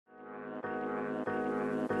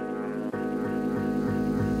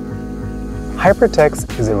Hyper-Tex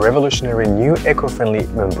is a revolutionary new eco-friendly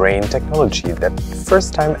membrane technology that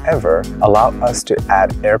first time ever allows us to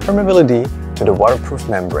add air permeability to the waterproof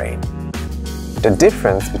membrane. The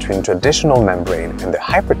difference between traditional membrane and the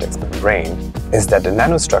Hyper-Tex membrane is that the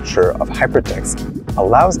nanostructure of Hyper-Tex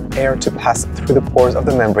allows air to pass through the pores of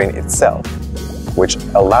the membrane itself, which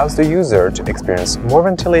allows the user to experience more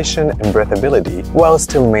ventilation and breathability while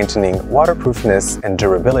still maintaining waterproofness and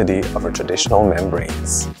durability of our traditional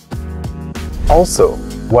membranes. Also,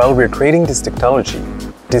 while we're creating this technology,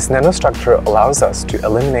 this nanostructure allows us to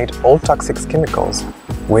eliminate all toxic chemicals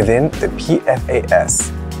within the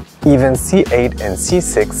PFAS. Even C8 and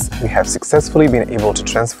C6 we have successfully been able to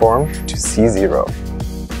transform to C0.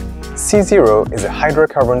 C0 is a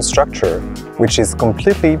hydrocarbon structure which is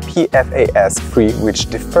completely PFAS-free, which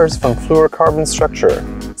differs from fluorocarbon structure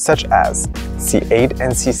such as C8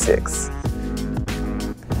 and C6.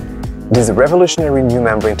 This revolutionary new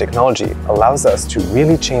membrane technology allows us to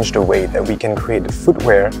really change the way that we can create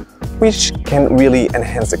footwear which can really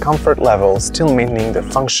enhance the comfort level, still maintaining the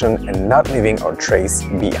function and not leaving our trace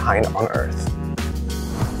behind on Earth.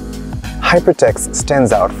 Hyper-Tex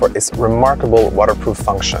stands out for its remarkable waterproof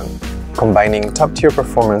function, combining top-tier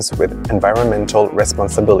performance with environmental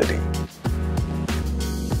responsibility.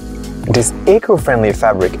 This eco-friendly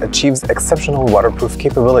fabric achieves exceptional waterproof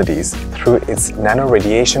capabilities through its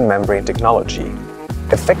nano-radiation membrane technology,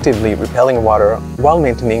 effectively repelling water while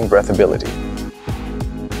maintaining breathability.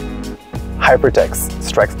 Hyper-Tex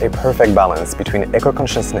strikes a perfect balance between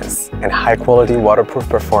eco-consciousness and high-quality waterproof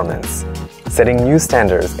performance, setting new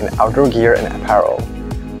standards in outdoor gear and apparel,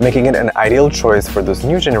 making it an ideal choice for those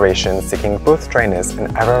new generations seeking both dryness and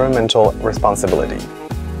environmental responsibility.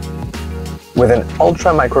 With an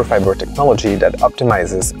ultra-microfiber technology that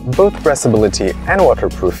optimizes both breathability and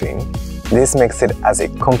waterproofing, this makes it as a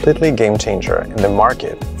completely game changer in the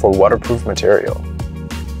market for waterproof material.